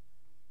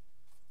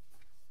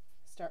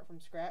start from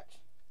scratch.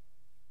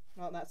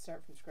 Well, not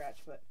start from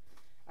scratch, but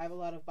I have a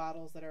lot of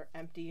bottles that are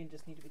empty and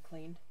just need to be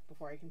cleaned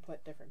before I can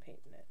put different paint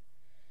in it.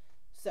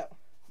 So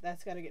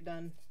that's got to get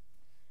done,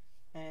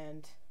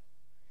 and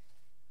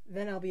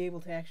then I'll be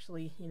able to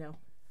actually, you know,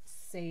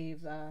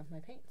 save my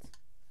paints.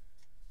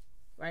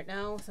 Right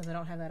now, since I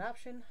don't have that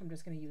option, I'm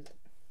just going to use it.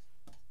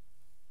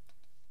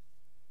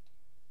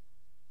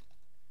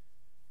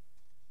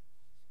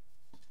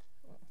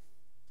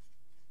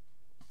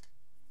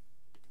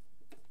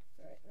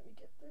 Alright, let me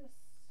get this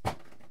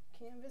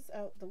canvas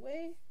out the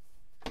way.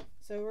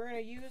 So we're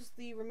going to use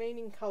the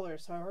remaining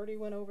colors. So I already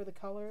went over the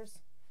colors.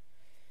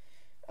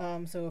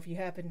 So if you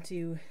happen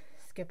to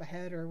skip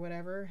ahead or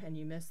whatever and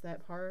you missed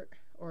that part,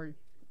 or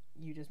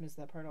you just missed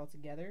that part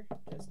altogether,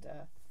 just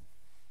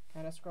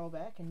kind of scroll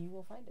back and you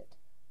will find it.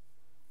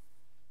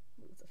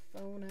 Move the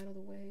phone out of the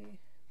way.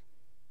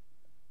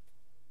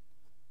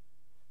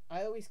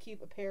 I always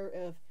keep a pair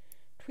of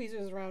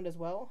tweezers around as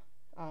well,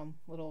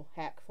 little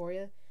hack for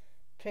you.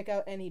 Pick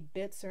out any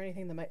bits or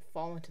anything that might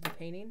fall into the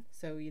painting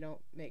so you don't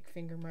make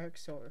finger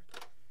marks or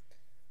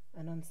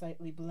an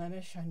unsightly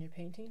blemish on your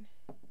painting.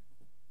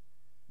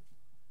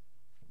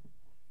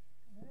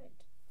 Alright,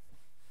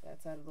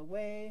 that's out of the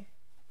way.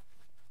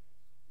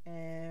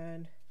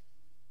 And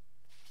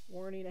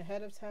warning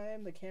ahead of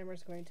time, the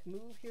camera's going to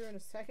move here in a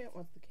second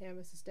once the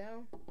canvas is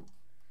down.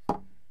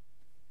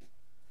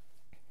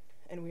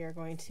 And we are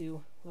going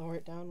to lower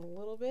it down a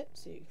little bit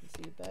so you can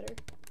see it better.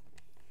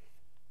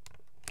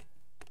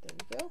 There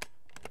we go.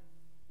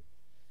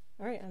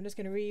 Alright, I'm just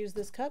going to reuse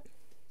this cup,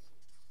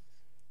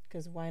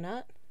 because why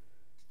not?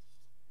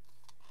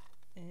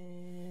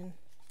 And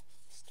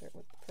start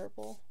with the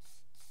purple.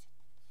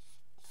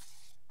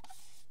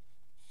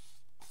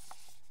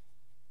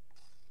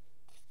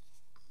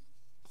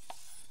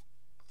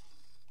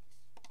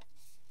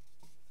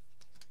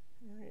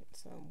 Alright,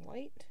 some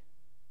white.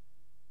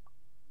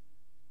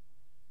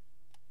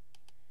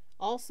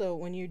 Also,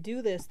 when you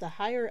do this, the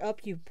higher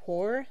up you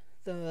pour,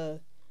 the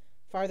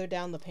farther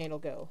down the paint will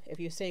go. If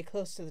you stay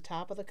close to the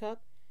top of the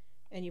cup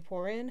and you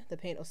pour in, the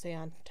paint will stay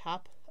on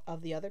top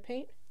of the other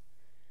paint.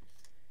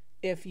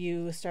 If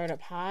you start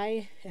up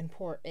high and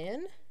pour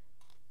in,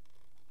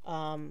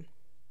 or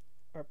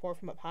pour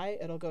from up high,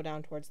 it'll go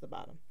down towards the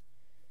bottom.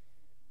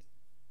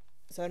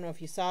 So I don't know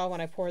if you saw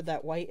when I poured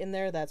that white in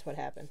there, that's what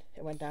happened.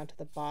 It went down to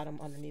the bottom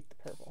underneath the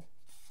purple.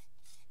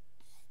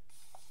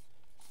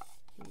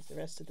 Use the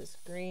rest of this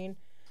green.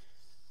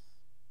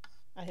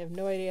 I have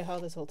no idea how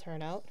this will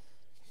turn out.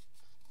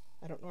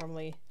 I don't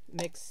normally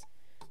mix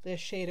this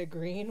shade of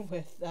green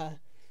with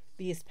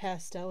these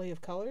pastel-y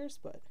of colors,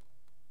 but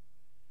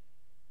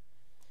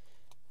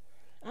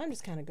I'm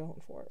just kind of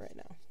going for it right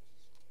now.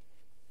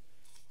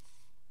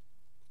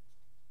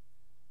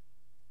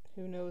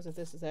 Who knows if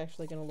this is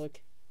actually going to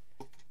look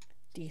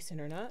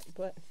decent or not,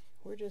 but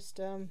we're just,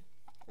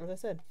 as I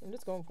said, I'm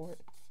just going for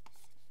it.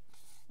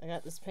 I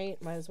got this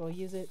paint, might as well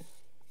use it.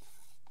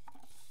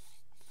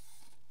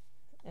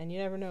 And you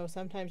never know,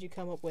 sometimes you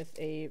come up with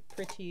a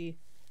pretty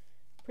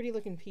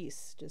looking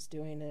piece just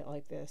doing it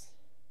like this.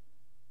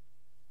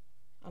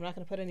 I'm not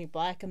going to put any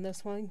black in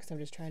this one because I'm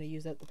just trying to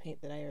use up the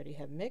paint that I already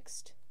have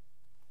mixed.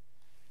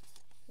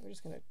 We're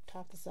just going to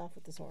top this off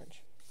with this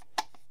orange.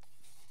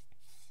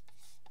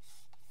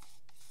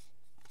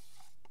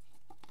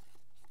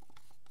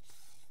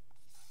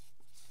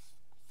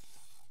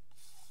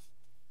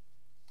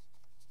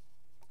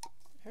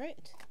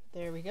 Alright,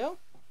 there we go.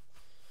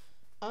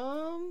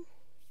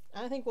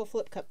 I think we'll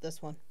flip cup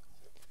this one,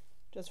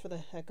 just for the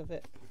heck of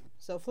it.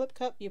 So flip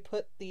cup, you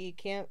put the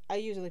I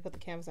usually put the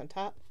canvas on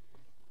top,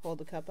 hold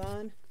the cup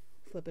on,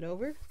 flip it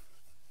over,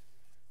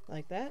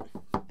 like that,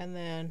 and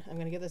then I'm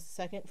going to give this a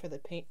second for the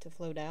paint to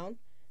flow down,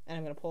 and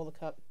I'm going to pull the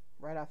cup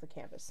right off the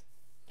canvas.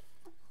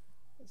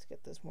 Let's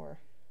get this more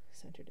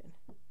centered in.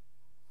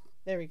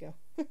 There we go.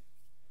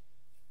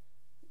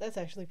 That's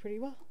actually pretty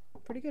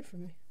good for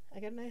me. I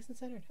got it nice and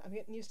centered. I'm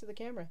getting used to the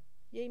camera.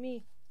 Yay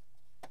me.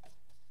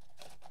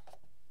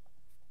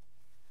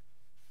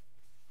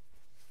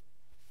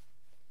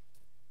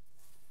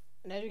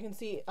 And as you can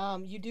see,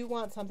 you do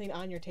want something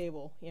on your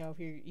table. You know, if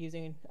you're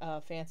using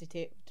fancy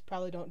table,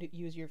 probably don't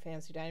use your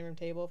fancy dining room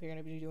table if you're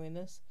going to be doing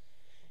this.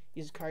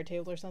 Use a card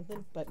table or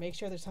something, but make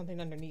sure there's something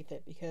underneath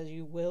it because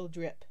you will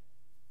drip.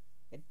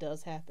 It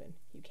does happen.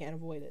 You can't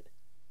avoid it.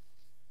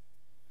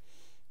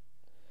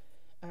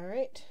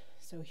 Alright,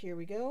 so here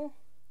we go.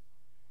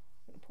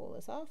 I'm going to pull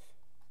this off.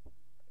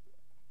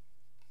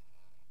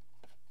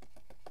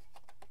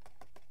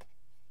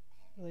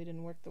 Really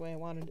didn't work the way I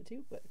wanted it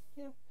to, but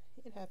you know,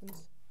 it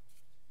happens.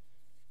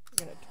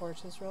 I'm going to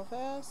torch this real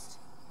fast.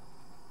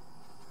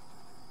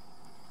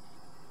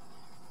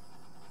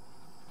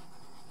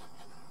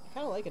 I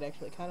kind of like it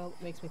actually. It kind of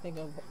makes me think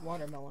of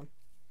watermelon.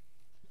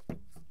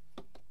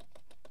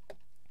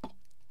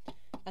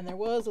 And there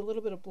was a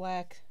little bit of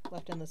black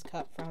left in this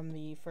cup from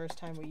the first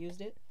time we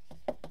used it.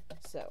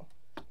 So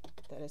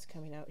that is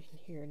coming out in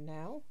here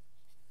now.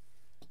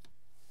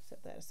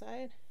 Set that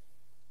aside.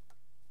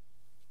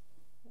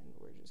 And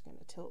we're just going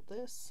to tilt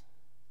this.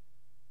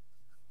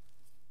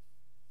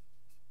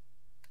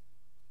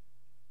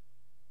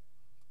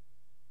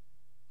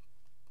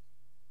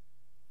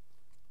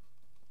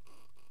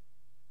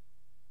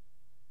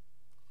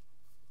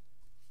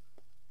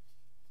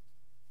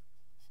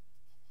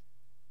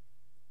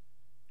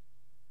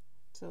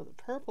 So the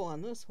purple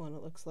on this one,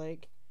 it looks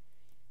like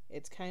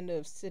it's kind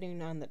of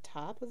sitting on the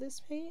top of this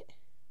paint,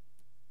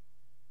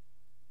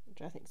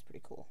 which I think is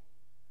pretty cool.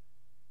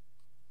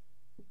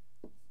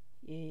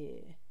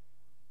 Yeah.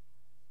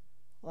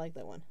 I like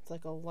that one. It's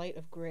like a light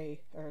of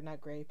gray, or not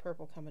gray,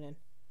 purple coming in.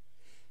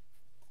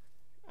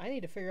 I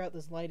need to figure out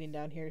this lighting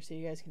down here so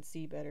you guys can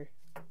see better.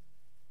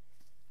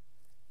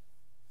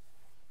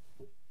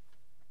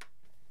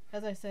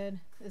 As I said,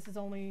 this is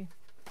only...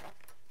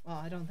 Well,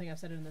 I don't think I've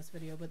said it in this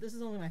video, but this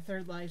is only my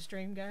third live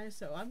stream, guys,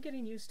 so I'm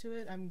getting used to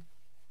it. I'm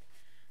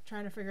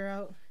trying to figure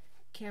out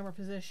camera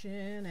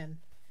position and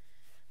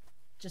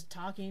just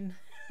talking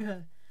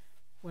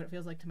what it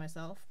feels like to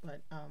myself,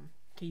 but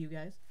to you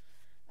guys.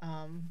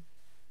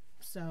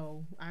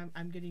 So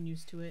I'm getting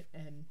used to it,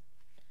 and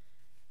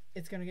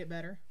it's gonna get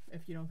better.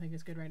 If you don't think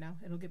it's good right now,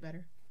 it'll get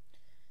better.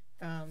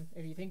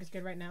 If you think it's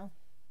good right now,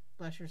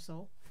 bless your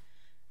soul.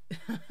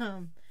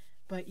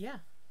 But yeah,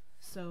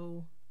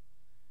 so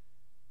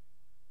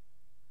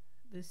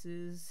this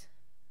is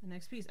the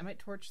next piece. I might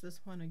torch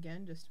this one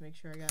again just to make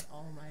sure I got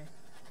all my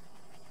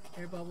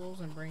air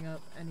bubbles and bring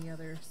up any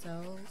other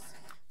cells.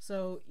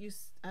 So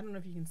I don't know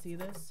if you can see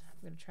this.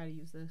 I'm going to try to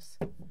use this.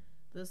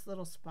 This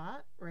little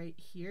spot right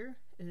here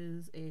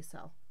is a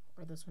cell,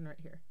 or this one right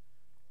here.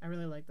 I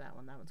really like that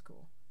one. That one's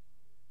cool.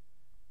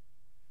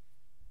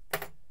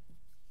 But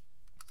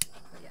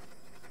yeah.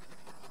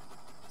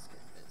 Let's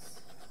get this.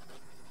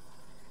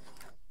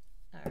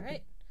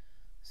 Alright.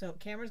 So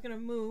camera's going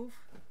to move.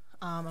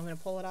 I'm going to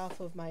pull it off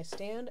of my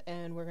stand,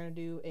 and we're going to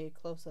do a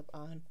close-up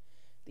on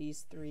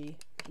these 3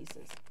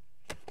 pieces.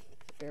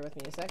 Bear with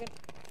me a second.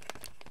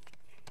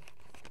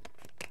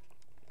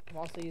 I'm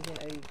also using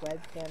a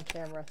webcam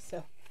camera,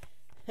 so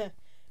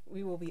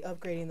we will be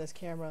upgrading this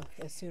camera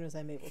as soon as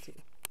I'm able to.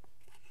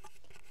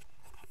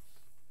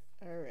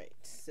 Alright,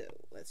 so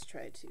let's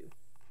try to...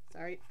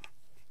 Sorry.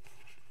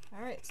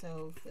 Alright,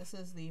 so this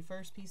is the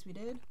first piece we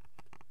did.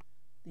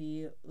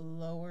 The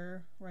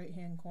lower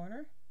right-hand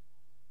corner.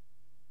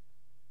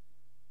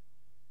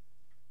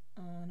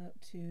 On up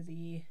to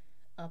the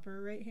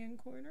upper right-hand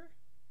corner.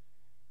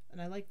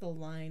 And I like the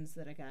lines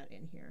that I got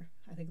in here.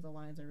 I think the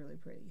lines are really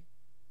pretty.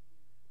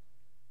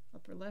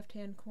 Upper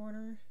left-hand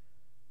corner.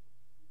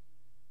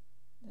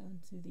 Down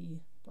to the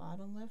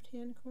bottom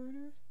left-hand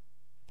corner.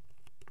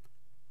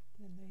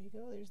 And there you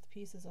go. There's the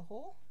piece as a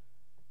whole.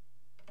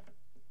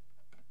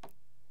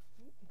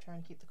 I'm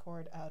trying to keep the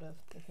cord out of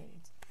the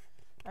panes.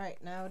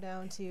 Alright, now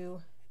down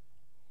to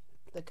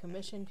the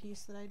commission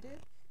piece that I did.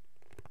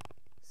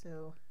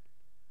 So,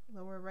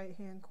 lower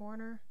right-hand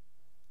corner.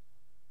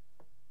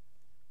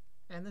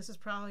 And this is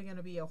probably going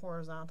to be a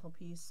horizontal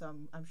piece, so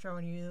I'm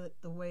showing you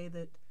the way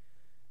that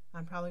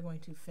I'm probably going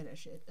to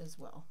finish it as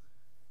well.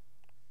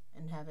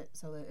 And have it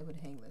so that it would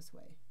hang this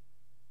way.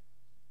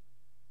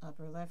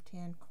 Upper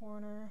left-hand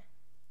corner.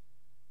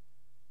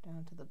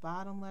 Down to the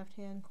bottom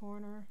left-hand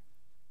corner.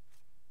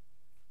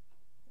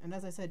 And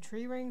as I said,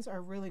 tree rings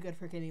are really good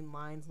for getting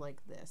lines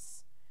like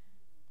this.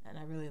 And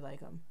I really like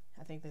them.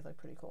 I think they look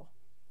pretty cool.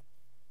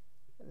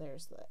 And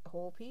there's the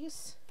whole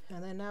piece.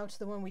 And then now to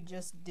the one we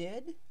just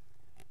did.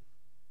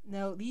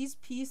 Now these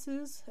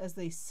pieces, as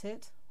they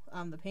sit,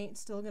 the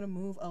paint's still going to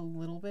move a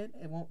little bit.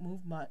 It won't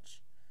move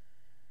much.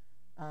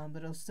 But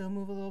it'll still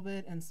move a little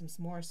bit, and some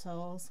more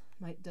cells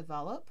might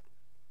develop.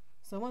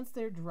 So once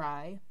they're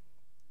dry,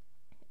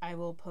 I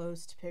will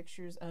post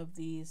pictures of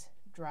these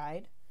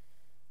dried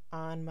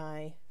on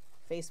my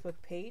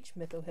Facebook page,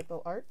 Mytho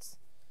Hippo Arts.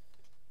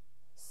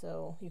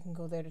 So you can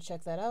go there to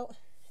check that out.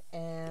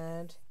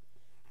 And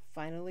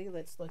finally,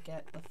 let's look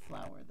at the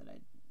flower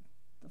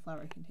the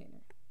flower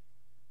container.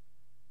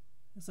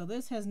 So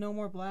this has no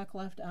more black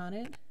left on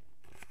it,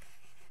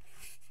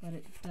 but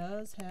it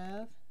does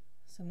have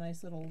some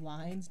nice little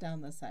lines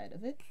down the side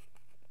of it.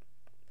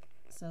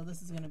 So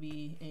this is going to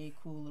be a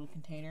cool little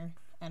container,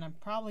 and I'm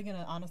probably going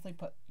to honestly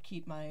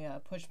keep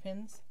my push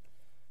pins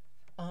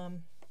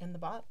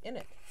in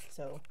it.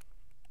 So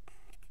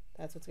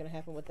that's what's going to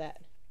happen with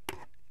that.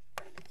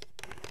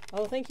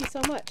 Oh, thank you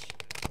so much.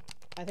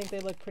 I think they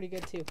look pretty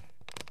good too.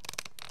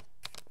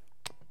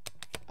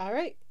 All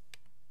right.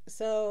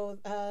 So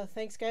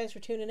thanks guys for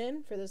tuning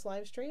in for this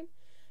live stream.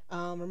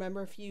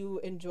 Remember, if you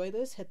enjoy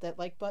this, hit that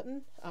like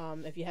button.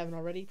 If you haven't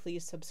already,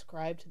 please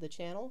subscribe to the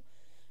channel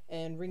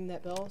and ring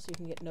that bell so you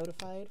can get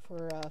notified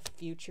for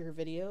future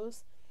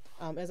videos.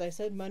 As I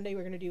said, Monday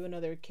we're going to do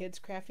another kids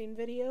crafting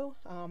video.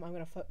 I'm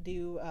going to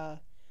do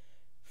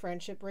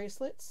friendship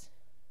bracelets,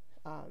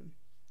 and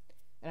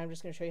I'm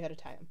just going to show you how to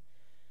tie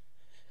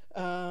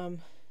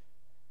them.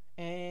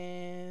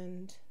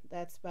 And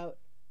that's about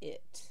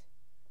it.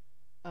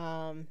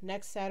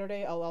 Next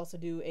Saturday I'll also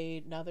do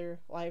another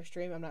live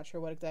stream. I'm not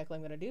sure what exactly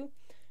I'm going to do,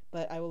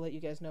 but I will let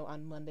you guys know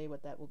on Monday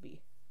what that will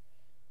be.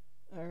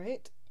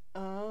 Alright,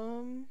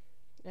 and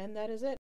that is it.